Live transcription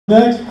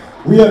Next,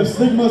 we have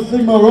Sigma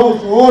Sigma Rho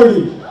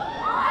sorority.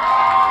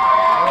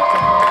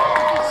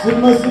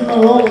 Sigma Sigma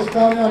Rho was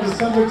founded on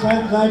December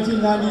 10th,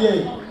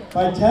 1998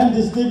 by 10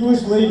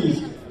 distinguished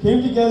ladies,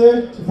 came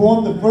together to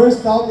form the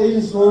first South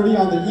Asian sorority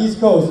on the East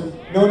Coast,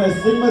 known as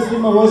Sigma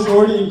Sigma Rho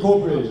Sorority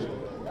Incorporated.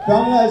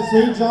 Founded at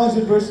St. John's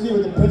University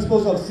with the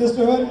principles of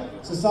sisterhood,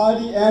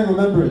 society, and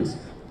remembrance.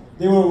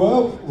 They were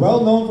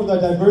well known for their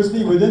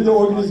diversity within the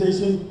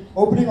organization,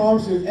 opening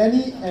arms to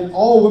any and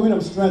all women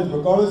of strength,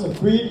 regardless of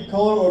creed,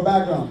 color, or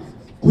background.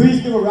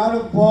 Please give a round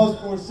of applause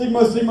for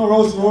Sigma Sigma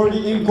Rho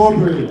Sorority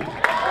Incorporated.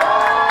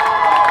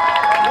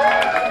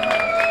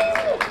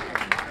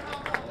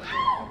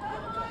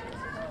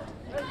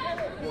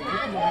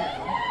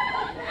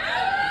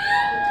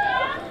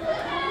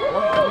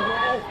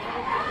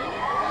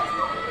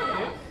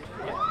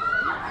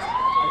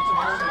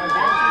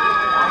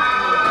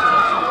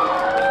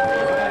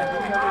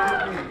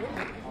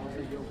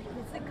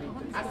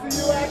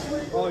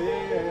 Oh, yeah.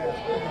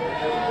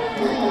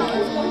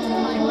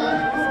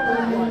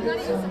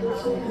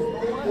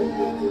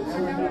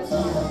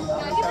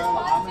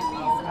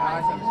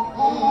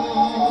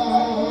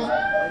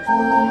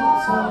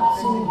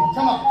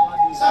 Come on.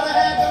 So they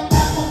had them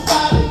apple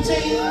bottom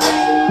jeans,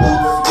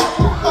 boots with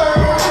the fur.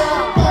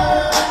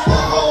 The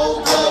whole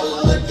club was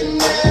looking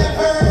at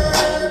her.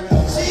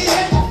 She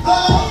hit the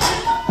floor,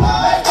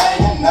 like they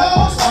know.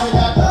 So we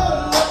got the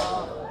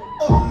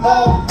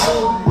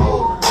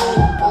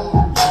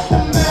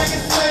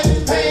maggot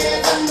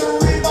sweatpants and the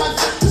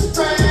Reeboks with the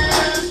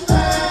strands.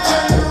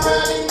 Turned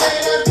around and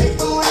made her big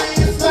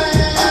booty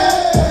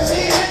slam.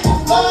 She hit the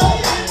floor,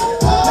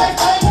 like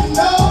they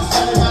know. So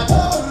we got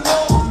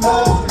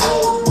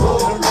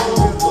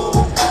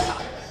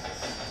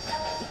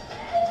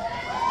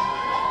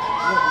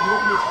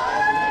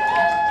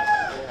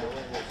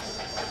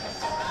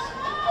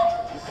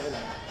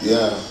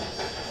yeah.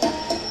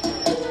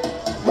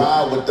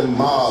 Ride with the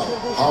mob,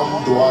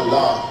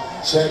 Alhamdulillah.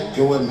 Check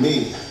you and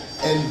me,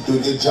 and do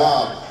your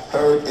job.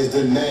 Bird is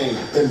the name,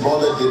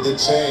 Pinballer did the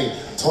chain.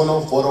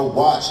 Tono for the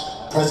watch,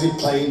 Prezi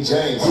plain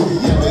Jane.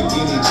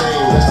 Lamborghini chain,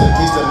 rest in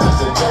peace to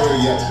Master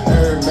Jerry.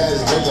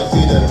 Hermes, nigga,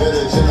 feed a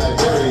village in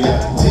Liberia.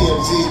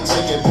 TMZ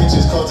taking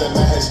pictures, causing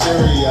my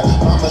hysteria.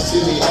 Mama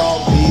see me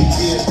all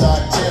BT and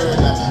start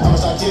tearing up. I'ma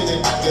start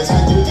getting niggas,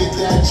 how you get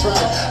that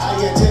track? I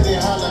attended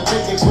Harlem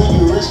picnics when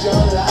you risk your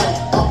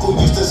life. Uncle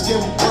used to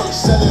skim work,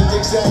 selling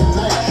dicks at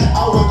night.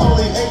 I was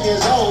only 8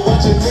 years old,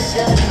 watching dicks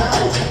at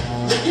night.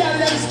 The girl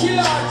them skill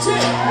on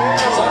chick.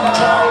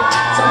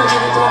 Some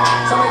give it up,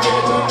 some give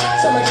it up,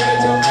 some give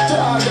it up to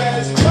our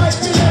girls. 5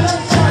 million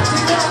and 40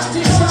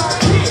 nasty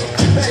shorty.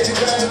 Baby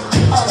girl,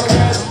 I'm a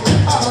girl,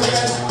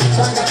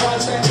 Sanga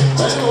Ponce.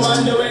 Well, you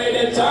want the way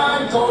the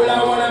time cold,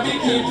 I wanna be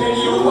keeping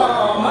you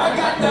warm. I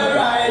got the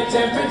right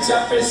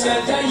temperature for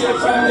shelter you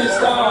from the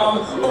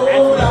storm.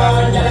 Hold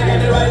on, girl, I got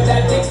the right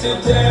tactics to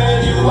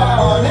turn you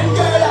on. And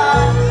girl,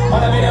 I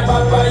wanna be the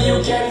papa, you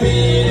can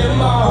be the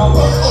mom.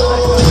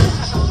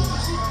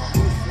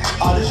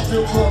 Oh, this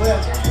strip club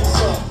after.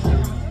 What's up?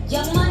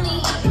 Young Money.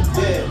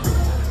 Yeah.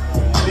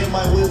 Me and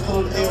my wheel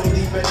pull the AMD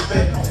back to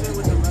back.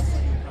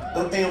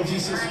 Them AMG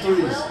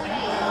 63s.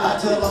 I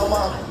tell all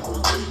my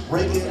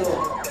break it up,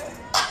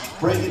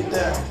 break it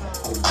down,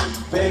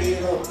 bag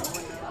it up,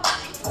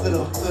 bag it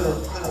up,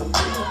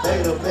 bag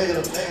it up, break it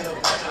up,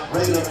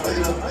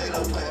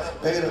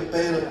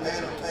 bag it up.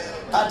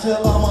 I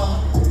tell all my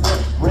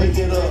break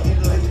it up,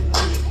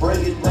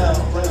 break it down,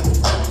 bag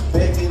it up,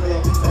 bag it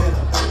up,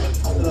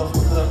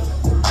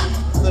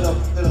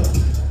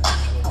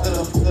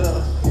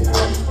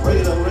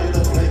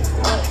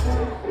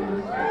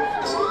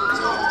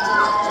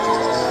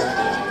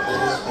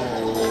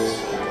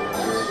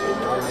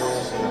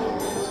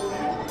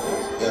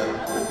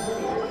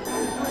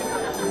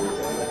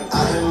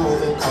 I've been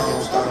moving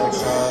calm, starting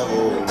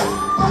trouble.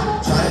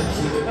 Trying to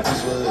keep it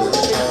peaceful as a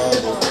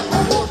struggle.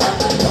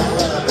 Don't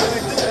run up and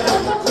in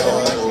the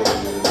corridor.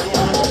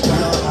 You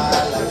know how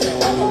I like it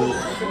when you.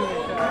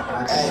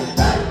 Hey.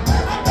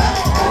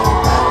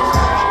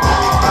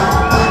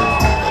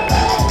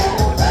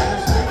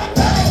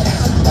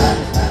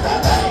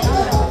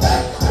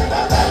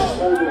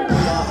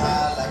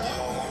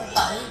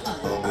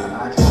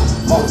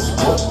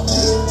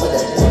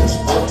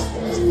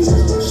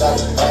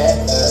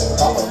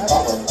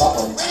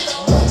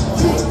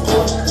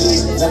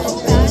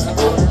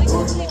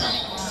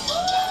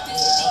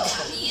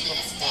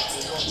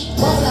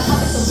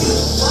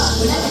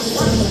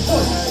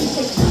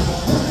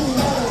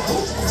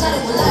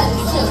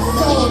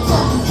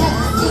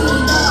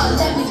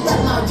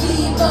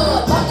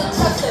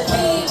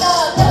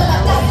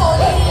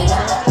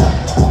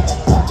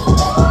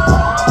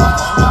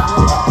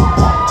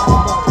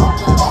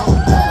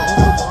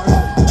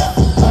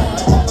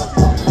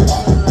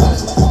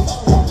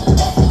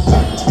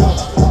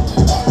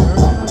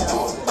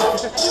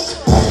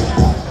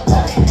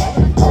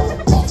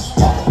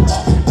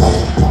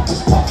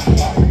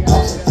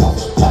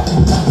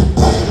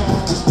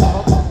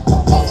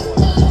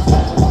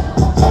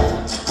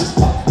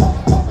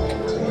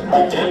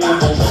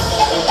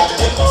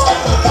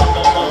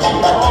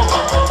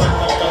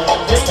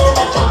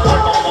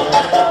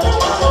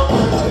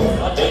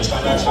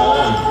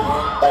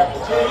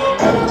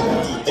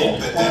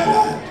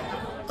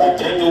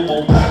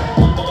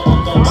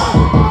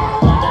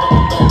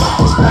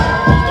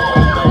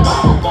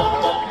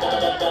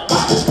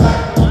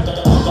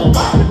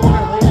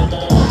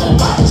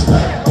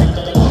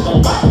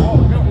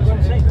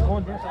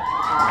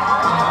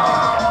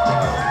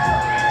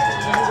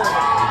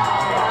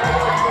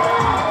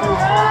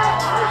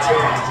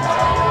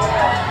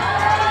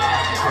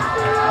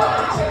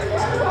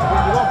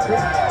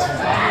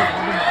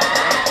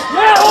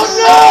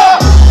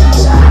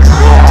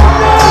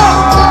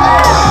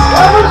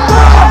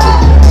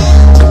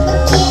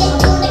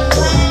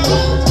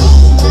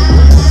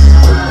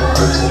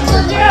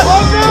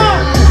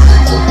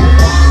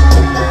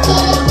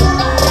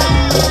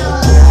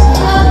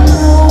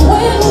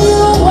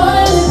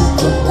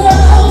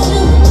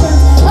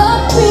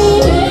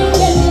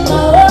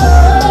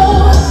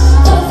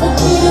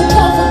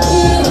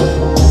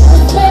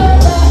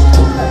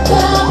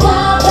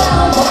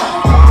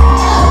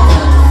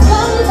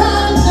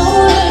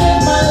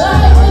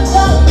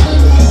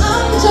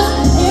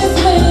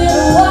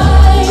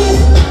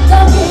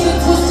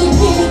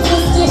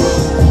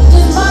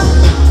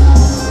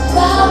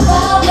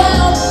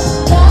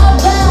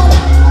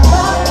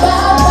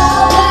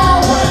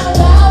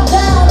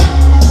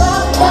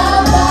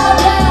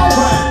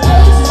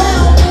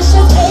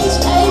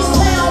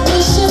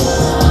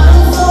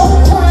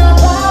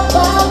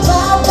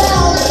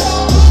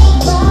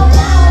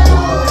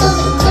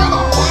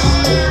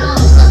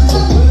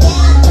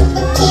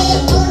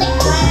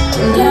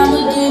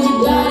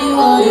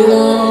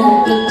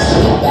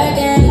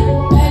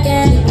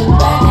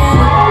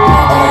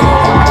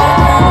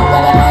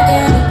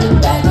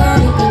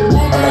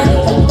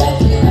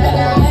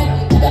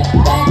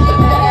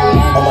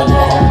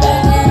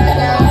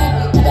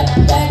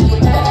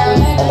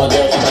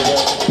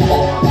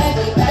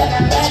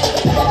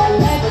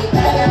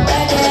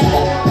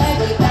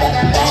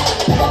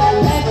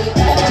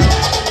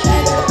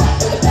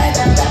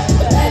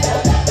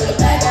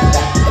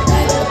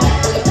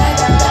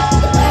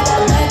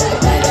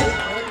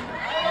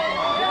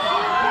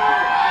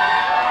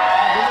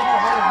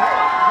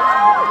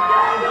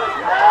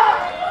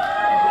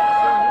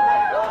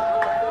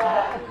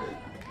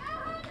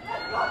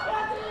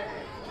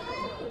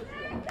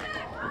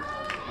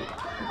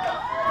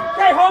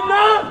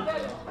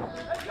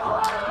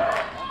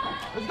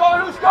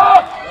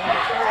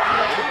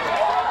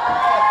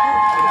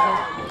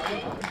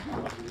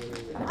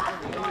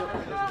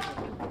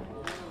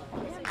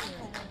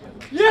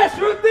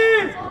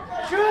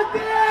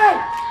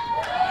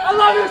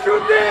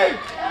 Shooting!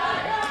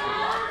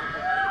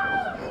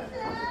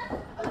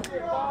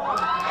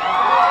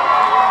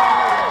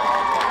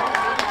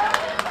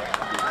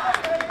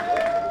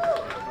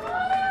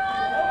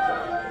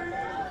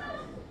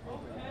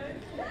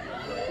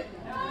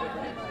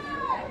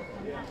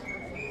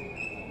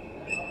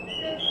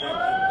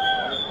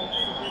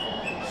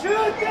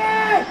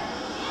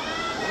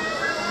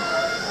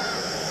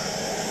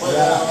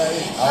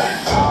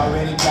 I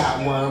already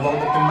got one, rolled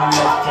up in my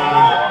left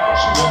hand.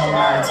 With my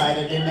mind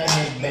tighter than the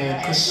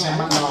headband. Cushion in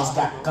my lungs,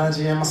 got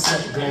ganja in my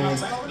sweat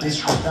glands.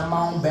 This what I'm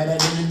on, better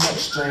than the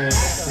next strand.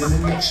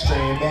 Then the next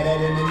strand, better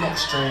than the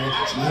next strand.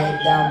 She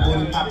head down,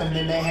 booty popping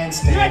in the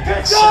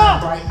handstand. Shine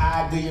bright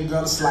eye, give your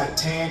girl a slight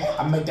tan.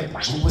 I make that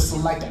bitch whistle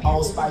like the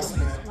Old Spice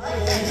man.